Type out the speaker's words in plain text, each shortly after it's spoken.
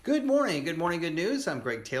Good morning, good news. I'm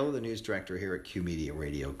Greg Taylor, the news director here at Q Media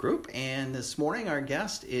Radio Group. And this morning our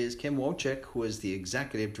guest is Kim Wojcik, who is the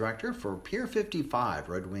executive director for Pier 55,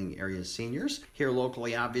 Red Wing Area Seniors, here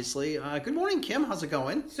locally, obviously. Good morning, Kim. How's it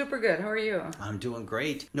going? Super good. How are you? I'm doing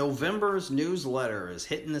great. November's newsletter is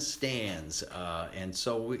hitting the stands. And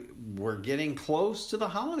so we're getting close to the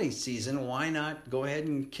holiday season. Why not go ahead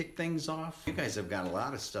and kick things off? You guys have got a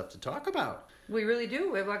lot of stuff to talk about. We really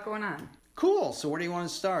do. We have a lot going on. Cool. So where do you want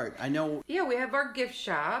to start? Yeah, we have our gift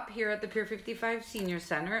shop here at the Pier 55 Senior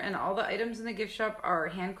Center, and all the items in the gift shop are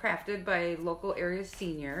handcrafted by local area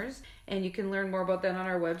seniors. And you can learn more about that on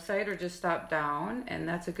our website or just stop down. And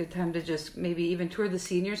that's a good time to just maybe even tour the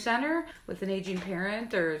senior center with an aging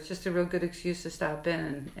parent, or it's just a real good excuse to stop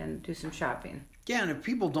in and do some shopping. Yeah, and if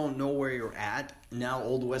people don't know where you're at, now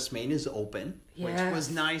Old West Main is open, which was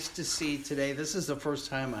nice to see today. This is the first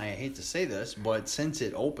time, I hate to say this, but since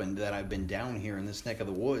it opened that I've been down here in this neck of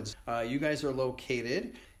the woods. You guys are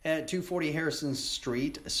located at 240 Harrison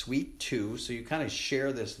Street, Suite 2, so you kind of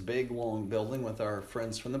share this big, long building with our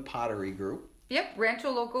friends from the Pottery Group. Yep, Rancho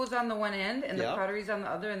Loco's on the one end, and the Pottery's on the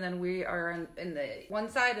other, and then we are in the one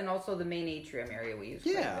side, and also the main atrium area we use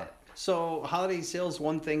quite a bit. So holiday sales,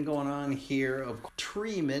 one thing going on here of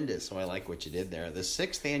tremendous. So I like what you did there. The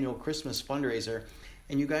 6th annual Christmas fundraiser,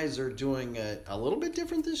 and you guys are doing a little bit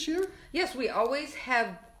different this year? Yes, we always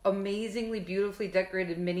have amazingly beautifully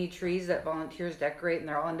decorated mini trees that volunteers decorate, and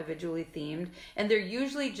they're all individually themed, and they're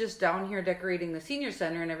usually just down here decorating the senior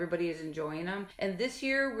center, and everybody is enjoying them. And this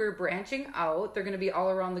year we're branching out. They're going to be all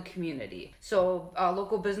around the community, so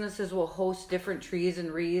local businesses will host different trees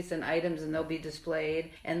and wreaths and items, and they'll be displayed,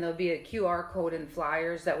 and there'll be a QR code and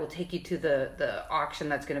flyers that will take you to the auction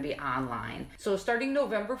that's going to be online. So starting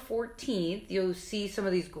November 14th, you'll see some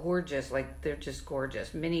of these gorgeous, they're just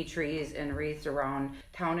gorgeous mini trees and wreaths around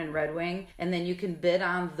town in Red Wing, and then you can bid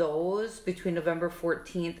on those between November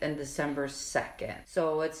 14th and December 2nd.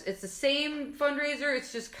 So it's the same fundraiser,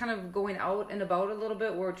 it's just kind of going out and about a little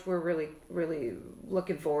bit, which we're really, really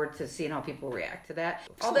looking forward to seeing how people react to that.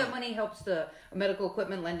 All that money helps the medical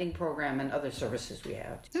equipment lending program and other services we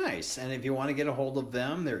have. Nice. And if you want to get a hold of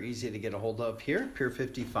them, they're easy to get a hold of here. Pier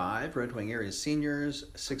 55, Red Wing Area Seniors,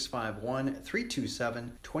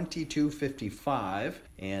 651-327-2255.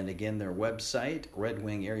 And again, their website,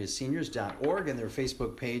 redwingareaseniors.org, and their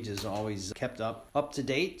Facebook page is always kept up to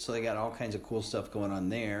date. So they got all kinds of cool stuff going on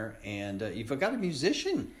there. And you've got a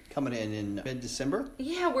musician coming in mid-December.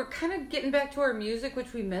 Yeah, we're kind of getting back to our music,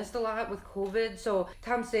 which we missed a lot with COVID. So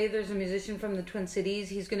Tom Sather's a musician from the Twin Cities.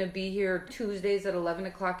 He's going to be here Tuesdays at 11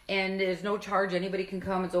 o'clock, and there's no charge. Anybody can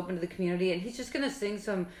come. It's open to the community, and he's just going to sing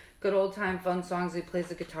some good old-time fun songs. He plays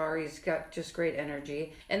the guitar. He's got just great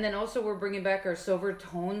energy. And then also we're bringing back our Silver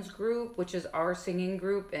Tones group, which is our singing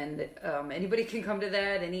group, and anybody can come to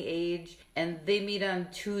that, any age. And they meet on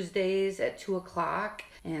Tuesdays at 2 o'clock.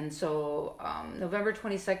 And so November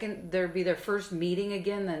 22nd, there'll be their first meeting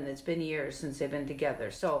again, and it's been years since they've been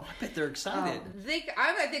together. So I bet they're excited.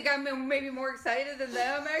 I think I'm maybe more excited than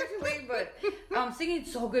them, actually. But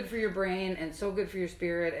singing's so good for your brain and so good for your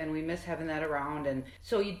spirit, and we miss having that around. And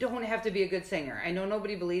so you don't have to be a good singer. I know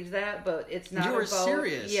nobody believes that, but it's not. You were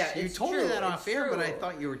serious. Yeah, you told me that off air, but I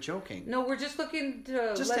thought you were joking. No, we're just looking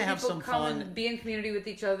to let have people some come fun and be in community with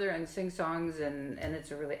each other and sing songs, and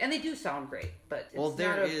it's and they do sound great, but it's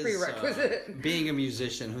not a prerequisite. Being a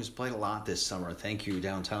musician who's played a lot this summer, thank you,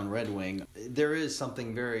 downtown Red Wing, there is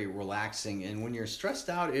something very relaxing, and when you're stressed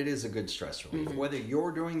out, it is a good stress relief. Mm-hmm. Whether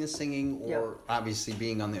you're doing the singing or obviously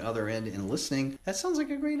being on the other end and listening, that sounds like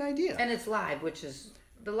a great idea. And it's live, which is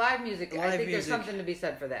the live music. I think there's something to be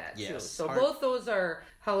said for that too. So both those are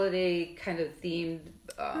holiday kind of themed.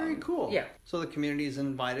 Very cool. Yeah. So the community is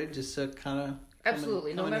invited just to kind of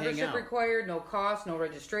absolutely. No membership required, no cost, no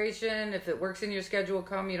registration. If it works in your schedule,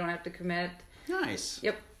 come. You don't have to commit. Nice.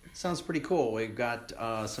 Yep. Sounds pretty cool. We've got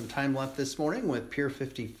some time left this morning with Pier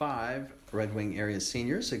 55, Red Wing Area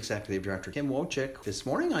Seniors, Executive Director Kim Wojcik, this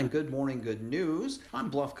morning on Good Morning Good News on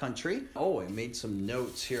Bluff Country. I made some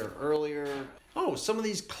notes here earlier. Some of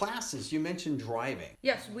these classes, you mentioned driving.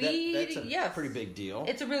 Yes, that's a pretty big deal.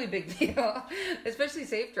 It's a really big deal, especially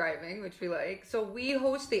safe driving, which we like. So we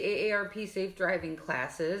host the AARP safe driving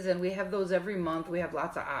classes, and we have those every month. We have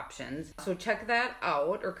lots of options. So check that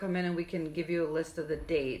out, or come in and we can give you a list of the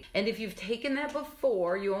date. And if you've taken that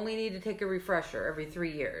before, you only need to take a refresher every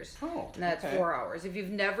 3 years. And that's 4 hours. If you've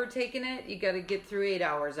never taken it, you got to get through 8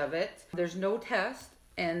 hours of it. There's no test.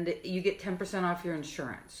 And you get 10% off your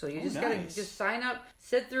insurance. So you just got to just sign up,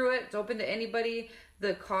 sit through it. It's open to anybody.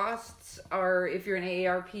 The costs are, if you're an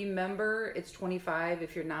AARP member, it's $25.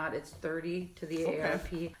 If you're not, it's $30 to the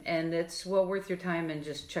AARP. And it's well worth your time, and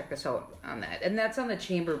just check us out on that. And that's on the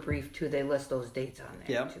chamber brief too. They list those dates on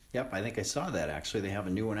there. Yep. I think I saw that actually. They have a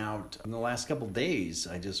new one out in the last couple days.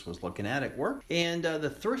 I just was looking at work. And the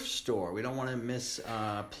thrift store. We don't want to miss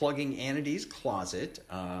plugging Anity's Closet.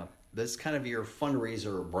 That's kind of your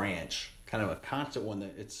fundraiser branch. Kind of a constant one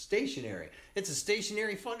that it's stationary. It's a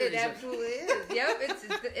stationary fundraiser. It absolutely is. Yep,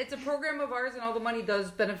 it's a program of ours, and all the money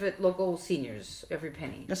does benefit local seniors, every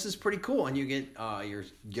penny. This is pretty cool, and you get you're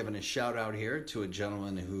giving a shout out here to a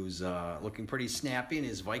gentleman who's looking pretty snappy in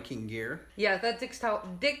his Viking gear. Yeah, that's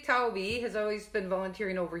Dick Taube has always been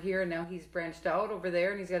volunteering over here, and now he's branched out over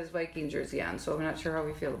there, and he's got his Viking jersey on. So I'm not sure how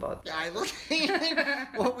we feel about that.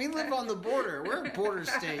 Well, we live on the border. We're a border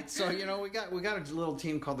state, so we got a little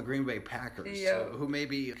team called the Green Bay Packers, who may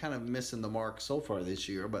be kind of missing the mark so far this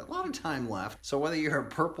year, but a lot of time left. So whether you're a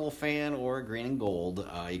purple fan or a green and gold,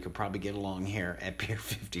 you could probably get along here at Pier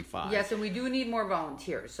 55. Yes, and we do need more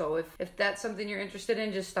volunteers. So if that's something you're interested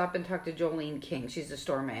in, just stop and talk to Jolene King. She's the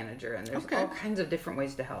store manager, and there's all kinds of different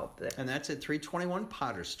ways to help there. And that's at 321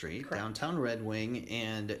 Potter Street, correct, downtown Red Wing.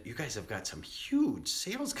 And you guys have got some huge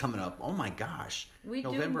sales coming up. Oh my gosh. We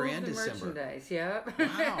November do and December. Merchandise, yep.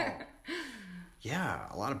 Wow. Yeah,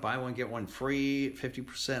 a lot of buy one, get one free,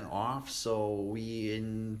 50% off. So we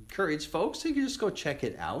encourage folks to just go check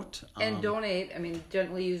it out. And donate. I mean,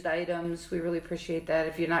 gently used items. We really appreciate that.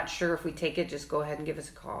 If you're not sure if we take it, just go ahead and give us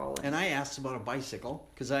a call. And I asked about a bicycle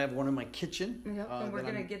because I have one in my kitchen. Yep, and we're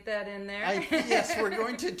going to get that in there. Yes, we're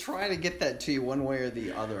going to try to get that to you one way or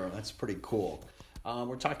the other. That's pretty cool.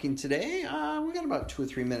 We're talking today, we got about 2 or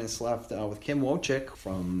 3 minutes left with Kim Wojcik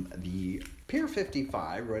from the Pier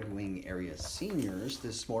 55 Red Wing Area Seniors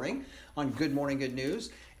this morning on Good Morning Good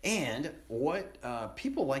News. And what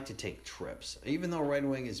people like to take trips. Even though Red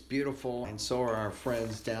Wing is beautiful, and so are our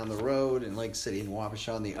friends down the road in Lake City and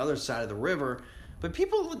Waukesha on the other side of the river, but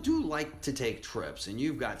people do like to take trips, and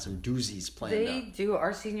you've got some doozies planned out. They do.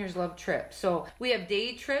 Our seniors love trips. So we have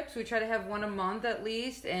day trips. We try to have one a month at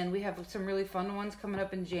least, and we have some really fun ones coming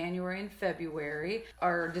up in January and February.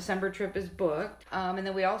 Our December trip is booked. And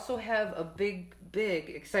then we also have a big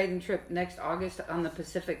exciting trip next August on the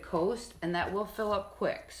Pacific Coast, and that will fill up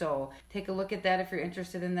quick. So take a look at that if you're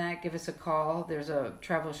interested in that. Give us a call. There's a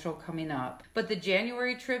travel show coming up. But the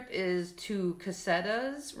January trip is to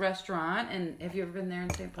Casetta's restaurant, and have you ever been there in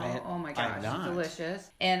St. Paul? Oh my gosh, it's delicious.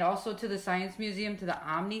 And also to the Science Museum, to the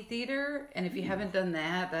Omni Theater. And if you haven't done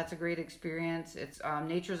that, that's a great experience. It's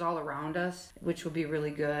nature's all around us, which will be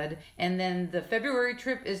really good. And then the February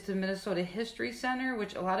trip is to Minnesota History Center,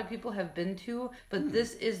 which a lot of people have been to. But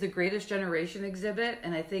this is the Greatest Generation exhibit,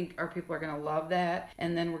 and I think our people are going to love that.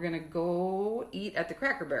 And then we're going to go eat at the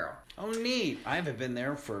Cracker Barrel. Oh, neat. I haven't been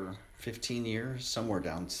there for 15 years, somewhere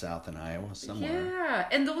down south in Iowa, somewhere. Yeah,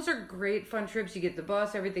 and those are great fun trips. You get the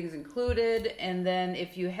bus, everything's included. And then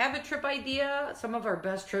if you have a trip idea, some of our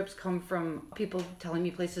best trips come from people telling me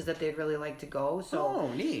places that they'd really like to go.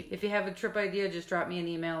 So neat. If you have a trip idea, just drop me an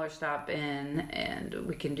email or stop in, and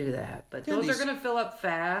we can do that. But those are going to fill up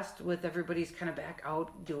fast with everybody's kind of back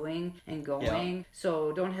out doing and going. Yeah.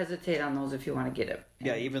 So don't hesitate on those if you want to get it.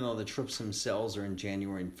 Yeah, even though the trips themselves are in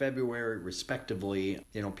January and February, respectively,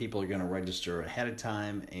 people are going to register ahead of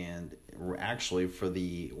time. And actually, for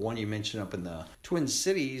the one you mentioned up in the Twin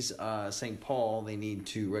Cities, St. Paul, they need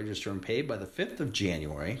to register and pay by the 5th of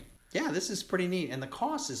January. Yeah, this is pretty neat. And the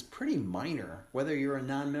cost is pretty minor, whether you're a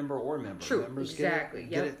non-member or member. True, members exactly.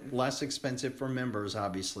 Get it less expensive for members,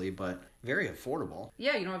 obviously, but very affordable.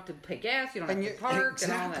 Yeah, you don't have to pay gas, you don't have to park,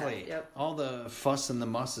 exactly. And all that. Yep. All the fuss and the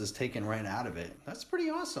muss is taken right out of it. That's pretty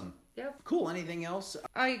awesome. Yep. Cool. Anything else?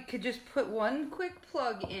 I could just put one quick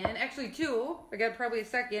plug in. Actually, two. I got probably a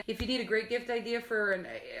second. If you need a great gift idea for an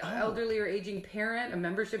elderly or aging parent, a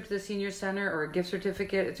membership to the senior center, or a gift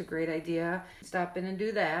certificate, it's a great idea. Stop in and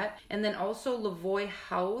do that. And then also Lavoy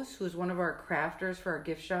House, who's one of our crafters for our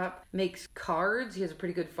gift shop, makes cards. He has a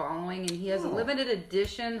pretty good following, and he has a limited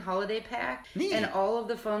edition holiday pack. Neat. And all of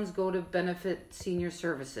the funds go to benefit senior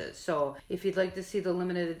services. So if you'd like to see the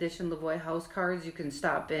limited edition Lavoy House cards, you can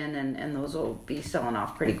stop in, and those will be selling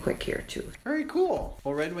off pretty quick here too. Very cool.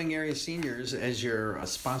 Well, Red Wing Area Seniors, as your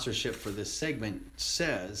sponsorship for this segment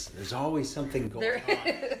says, there's always something going on.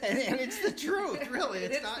 And it's the truth, really.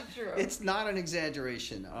 It's not the truth. It's not an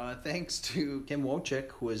exaggeration. Thanks to Kim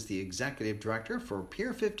Wojcik, who is the executive director for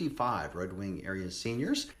Pier 55 Red Wing Area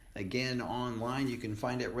Seniors. Again, online you can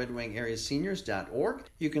find it at redwingareaseniors.org.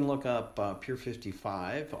 You can look up Pier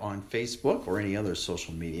 55 on Facebook or any other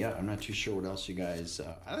social media. I'm not too sure what else you guys...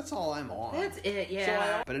 that's all I'm on. That's it,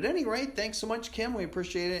 yeah. But at any rate, thanks so much, Kim. We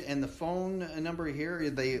appreciate it. And the phone number here,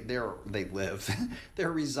 they live.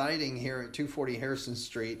 They're residing here at 240 Harrison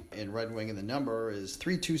Street in Red Wing, and the number is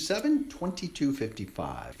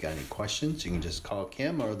 327-2255. Got any questions, you can just call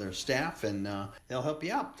Kim or their staff, and they'll help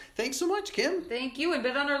you out. Thanks so much, Kim. Thank you, and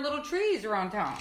bet on our little trees around town.